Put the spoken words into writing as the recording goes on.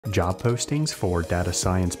Job postings for data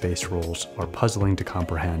science-based roles are puzzling to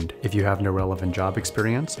comprehend. If you have no relevant job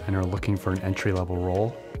experience and are looking for an entry-level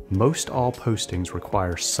role, most all postings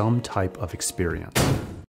require some type of experience.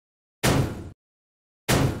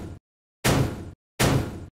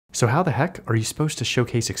 So how the heck are you supposed to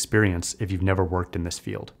showcase experience if you've never worked in this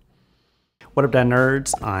field? What up, data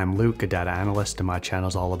nerds? I'm Luke, a data analyst, and my channel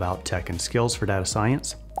is all about tech and skills for data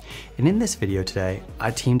science. And in this video today, I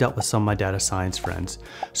teamed up with some of my data science friends,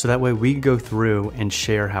 so that way we can go through and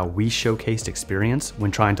share how we showcased experience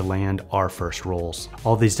when trying to land our first roles.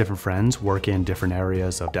 All these different friends work in different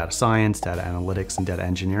areas of data science, data analytics, and data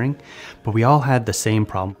engineering, but we all had the same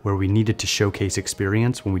problem where we needed to showcase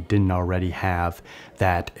experience when we didn't already have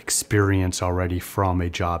that experience already from a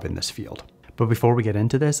job in this field. But before we get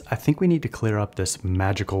into this, I think we need to clear up this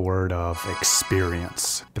magical word of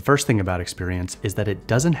experience. The first thing about experience is that it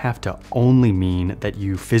doesn't have to only mean that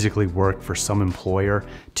you physically work for some employer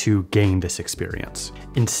to gain this experience.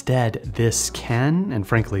 Instead, this can and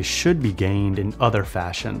frankly should be gained in other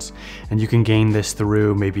fashions. And you can gain this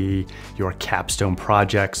through maybe your capstone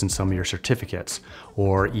projects and some of your certificates,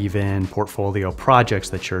 or even portfolio projects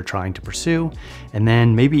that you're trying to pursue. And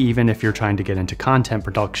then maybe even if you're trying to get into content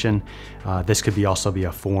production, this could also be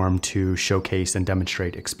a form to showcase and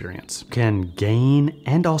demonstrate experience. You can gain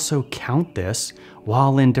and also count this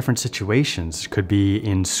while in different situations. It could be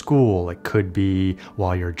in school, it could be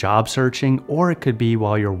while you're job searching, or it could be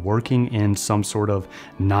while you're working in some sort of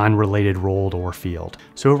non-related role or field.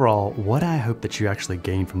 So overall, what I hope that you actually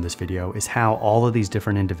gain from this video is how all of these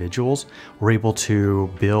different individuals were able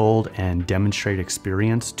to build and demonstrate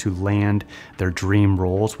experience to land their dream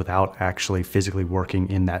roles without actually physically working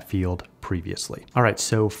in that field previously. All right,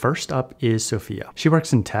 so first up is Sofia. She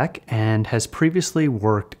works in tech and has previously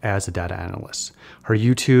worked as a data analyst. Her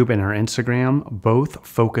YouTube and her Instagram both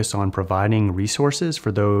focus on providing resources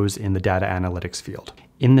for those in the data analytics field.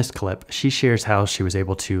 In this clip, she shares how she was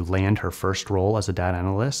able to land her first role as a data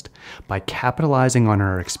analyst by capitalizing on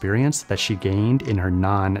her experience that she gained in her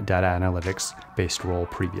non-data analytics based role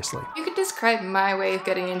previously. You could describe my way of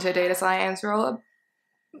getting into a data science role a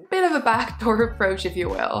bit of a backdoor approach, if you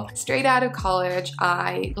will. Straight out of college,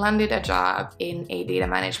 I landed a job in a data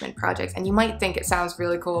management project, and you might think it sounds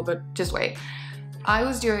really cool, but just wait. I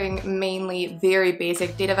was doing mainly very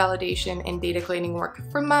basic data validation and data cleaning work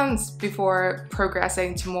for months before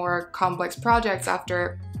progressing to more complex projects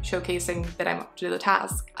after showcasing that I'm up to the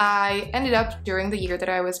task. I ended up, during the year that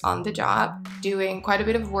I was on the job, doing quite a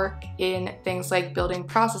bit of work in things like building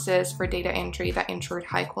processes for data entry that ensured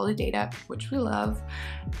high quality data, which we love,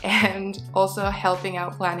 and also helping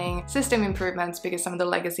out planning system improvements because some of the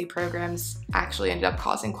legacy programs actually ended up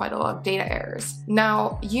causing quite a lot of data errors.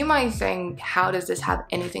 Now, you might think, how does this have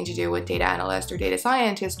anything to do with data analyst or data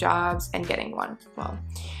scientist jobs and getting one? Well,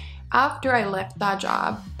 after I left that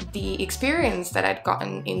job, the experience that I'd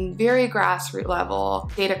gotten in very grassroots level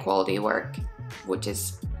data quality work, which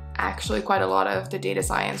is actually quite a lot of the data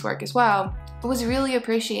science work as well, was really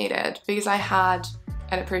appreciated because I had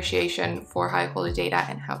an appreciation for high quality data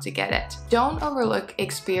and how to get it. Don't overlook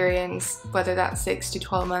experience, whether that's 6 to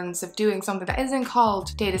 12 months of doing something that isn't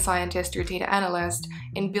called data scientist or data analyst,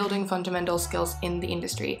 in building fundamental skills in the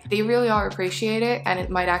industry. They really are appreciated, and it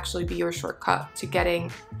might actually be your shortcut to getting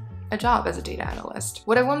a job as a data analyst.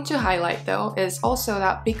 What I want to highlight though is also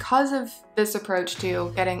that because of this approach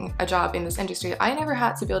to getting a job in this industry, I never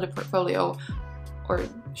had to build a portfolio or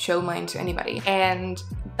show mine to anybody. And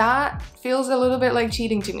that feels a little bit like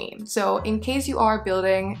cheating to me. So in case you are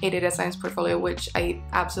building a data science portfolio, which I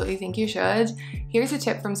absolutely think you should, here's a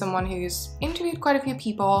tip from someone who's interviewed quite a few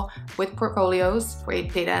people with portfolios for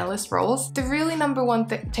data analyst roles. The really number one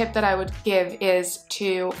tip that I would give is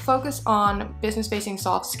to focus on business-facing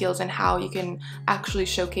soft skills and how you can actually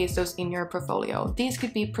showcase those in your portfolio. These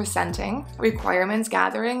could be presenting, requirements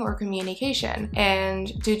gathering, or communication.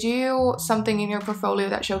 And to do something in your portfolio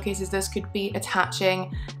that showcases this could be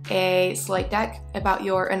attaching a slide deck about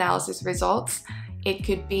your analysis results. It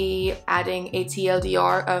could be adding a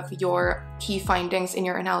TLDR of your key findings in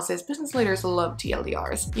your analysis. Business leaders love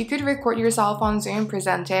TLDRs. You could record yourself on Zoom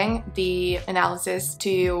presenting the analysis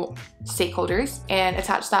to stakeholders and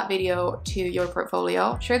attach that video to your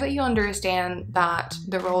portfolio. Sure that you understand that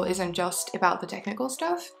the role isn't just about the technical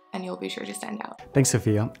stuff, and you'll be sure to stand out. Thanks,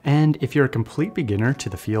 Sofia. And if you're a complete beginner to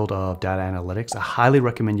the field of data analytics, I highly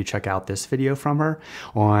recommend you check out this video from her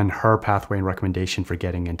on her pathway and recommendation for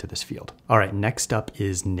getting into this field. All right, next up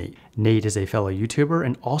is Nate. Nate is a fellow YouTuber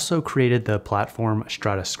and also created the platform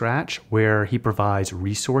Strata Scratch, where he provides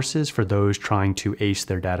resources for those trying to ace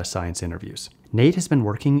their data science interviews. Nate has been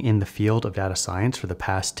working in the field of data science for the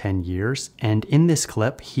past 10 years, and in this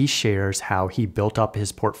clip, he shares how he built up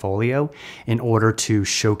his portfolio in order to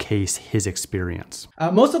showcase his experience.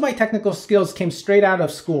 Most of my technical skills came straight out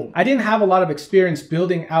of school. I didn't have a lot of experience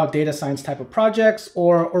building out data science type of projects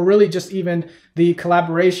or really just even the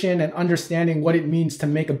collaboration and understanding what it means to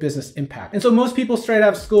make a business impact. And so most people straight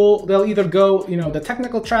out of school, they'll either go, the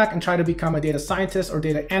technical track and try to become a data scientist or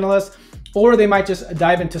data analyst, or they might just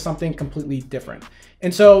dive into something completely different.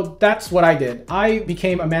 And so that's what I did. I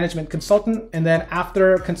became a management consultant, and then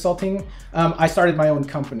after consulting, I started my own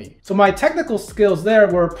company. So my technical skills there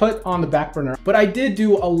were put on the back burner, but I did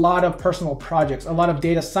do a lot of personal projects, a lot of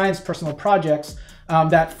data science personal projects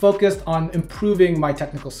that focused on improving my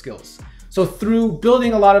technical skills. So through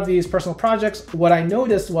building a lot of these personal projects, what I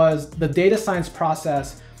noticed was the data science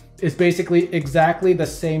process is basically exactly the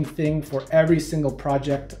same thing for every single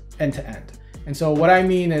project end to end. And so what I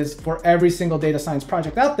mean is for every single data science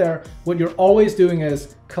project out there, what you're always doing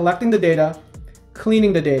is collecting the data,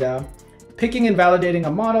 cleaning the data, picking and validating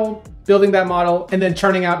a model, building that model, and then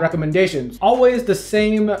churning out recommendations. Always the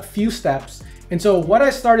same few steps. And so what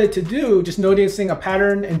I started to do, just noticing a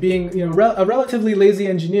pattern and being a relatively lazy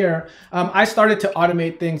engineer, I started to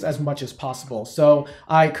automate things as much as possible. So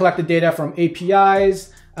I collected data from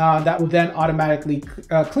APIs, that would then automatically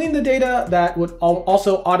clean the data, that would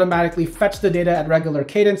also automatically fetch the data at regular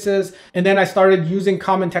cadences. And then I started using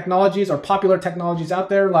common technologies or popular technologies out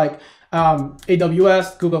there like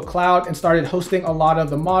AWS, Google Cloud, and started hosting a lot of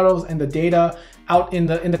the models and the data out in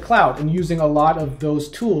the cloud and using a lot of those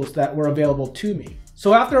tools that were available to me.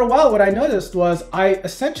 So after a while, what I noticed was I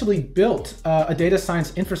essentially built a data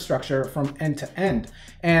science infrastructure from end to end.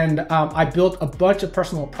 And I built a bunch of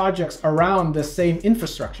personal projects around the same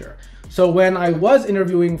infrastructure. So when I was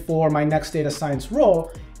interviewing for my next data science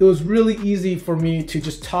role, it was really easy for me to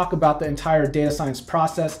just talk about the entire data science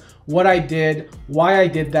process, what I did, why I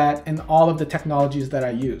did that, and all of the technologies that I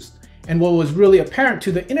used. And what was really apparent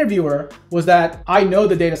to the interviewer was that I know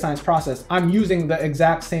the data science process. I'm using the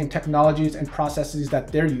exact same technologies and processes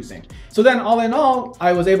that they're using. So then all in all,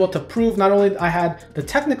 I was able to prove not only I had the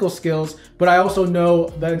technical skills, but I also know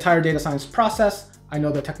the entire data science process. I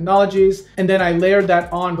know the technologies, and then I layered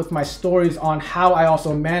that on with my stories on how I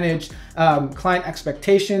also managed client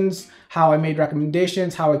expectations, how I made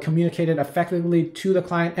recommendations, how I communicated effectively to the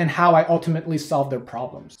client, and how I ultimately solved their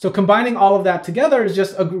problems. So combining all of that together is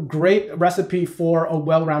just a great recipe for a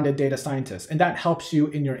well-rounded data scientist, and that helps you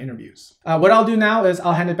in your interviews. What I'll do now is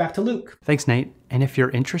I'll hand it back to Luke. Thanks, Nate. And if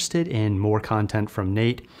you're interested in more content from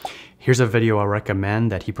Nate, here's a video I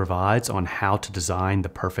recommend that he provides on how to design the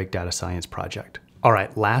perfect data science project. All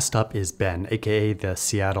right, last up is Ben, aka the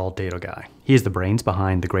Seattle data guy. He is the brains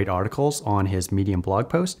behind the great articles on his Medium blog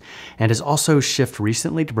post and has also shifted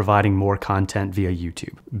recently to providing more content via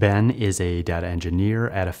YouTube. Ben is a data engineer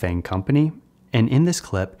at a FANG company, and in this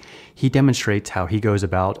clip, he demonstrates how he goes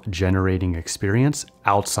about generating experience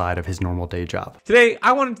outside of his normal day job. Today,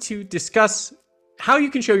 I wanted to discuss how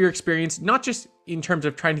you can show your experience, not just in terms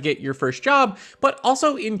of trying to get your first job, but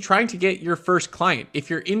also in trying to get your first client. If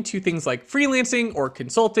you're into things like freelancing or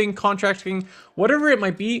consulting, contracting, whatever it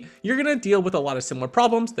might be, you're gonna deal with a lot of similar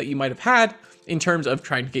problems that you might have had in terms of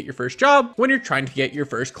trying to get your first job when you're trying to get your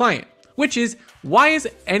first client, which is, why is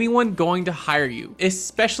anyone going to hire you?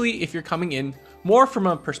 Especially if you're coming in more from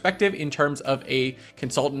a perspective in terms of a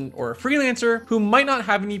consultant or a freelancer who might not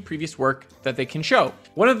have any previous work that they can show.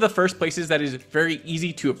 One of the first places that is very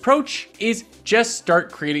easy to approach is just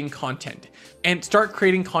start creating content. And start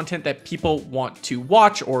creating content that people want to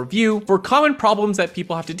watch or view for common problems that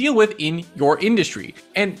people have to deal with in your industry.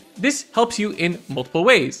 And this helps you in multiple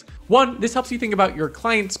ways. One, this helps you think about your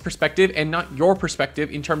client's perspective and not your perspective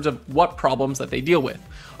in terms of what problems that they deal with.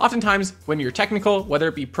 Oftentimes, when you're technical, whether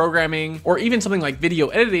it be programming or even something like video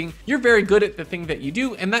editing, you're very good at the thing that you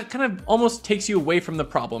do, and that kind of almost takes you away from the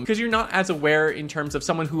problem because you're not as aware in terms of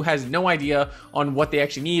someone who has no idea on what they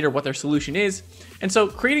actually need or what their solution is. And so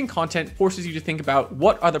creating content forces you to think about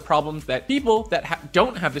what are the problems that people that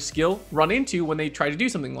don't have the skill run into when they try to do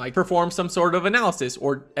something like perform some sort of analysis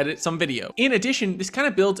or edit some video. In addition, this kind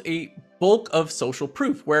of builds a bulk of social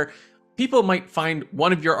proof where people might find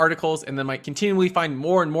one of your articles and then might continually find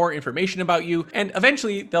more and more information about you, and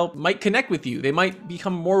eventually might connect with you. They might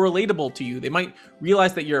become more relatable to you. They might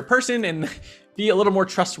realize that you're a person and be a little more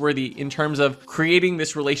trustworthy in terms of creating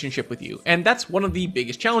this relationship with you. And that's one of the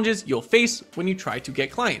biggest challenges you'll face when you try to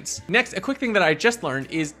get clients. Next, a quick thing that I just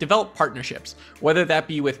learned is develop partnerships, whether that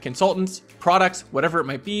be with consultants, products, whatever it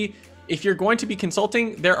might be. If you're going to be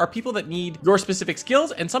consulting, there are people that need your specific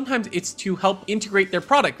skills, and sometimes it's to help integrate their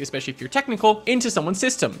product, especially if you're technical, into someone's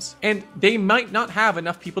systems. And they might not have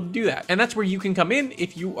enough people to do that. And that's where you can come in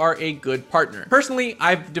if you are a good partner. Personally,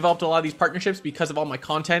 I've developed a lot of these partnerships because of all my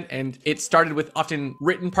content, and it started with often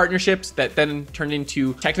written partnerships that then turned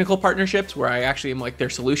into technical partnerships where I actually am like their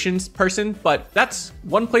solutions person, but that's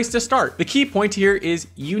one place to start. The key point here is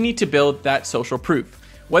you need to build that social proof.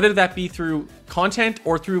 Whether that be through content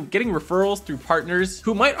or through getting referrals through partners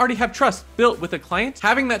who might already have trust built with a client,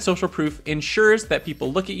 having that social proof ensures that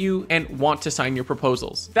people look at you and want to sign your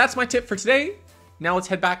proposals. That's my tip for today. Now let's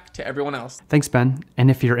head back to everyone else. Thanks, Ben.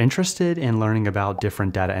 And if you're interested in learning about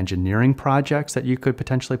different data engineering projects that you could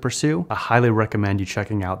potentially pursue, I highly recommend you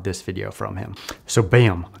checking out this video from him. So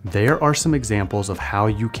bam, there are some examples of how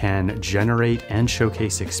you can generate and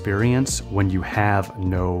showcase experience when you have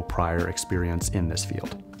no prior experience in this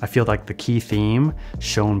field. I feel like the key theme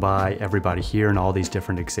shown by everybody here in all these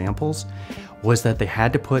different examples was that they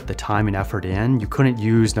had to put the time and effort in. You couldn't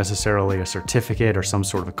use necessarily a certificate or some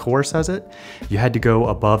sort of a course as it. You had to go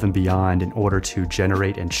above and beyond in order to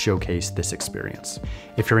generate and showcase this experience.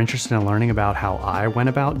 If you're interested in learning about how I went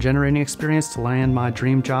about generating experience to land my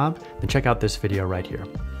dream job, then check out this video right here.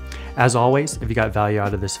 As always, if you got value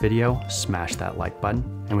out of this video, smash that like button.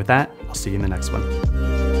 And with that, I'll see you in the next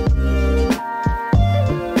one.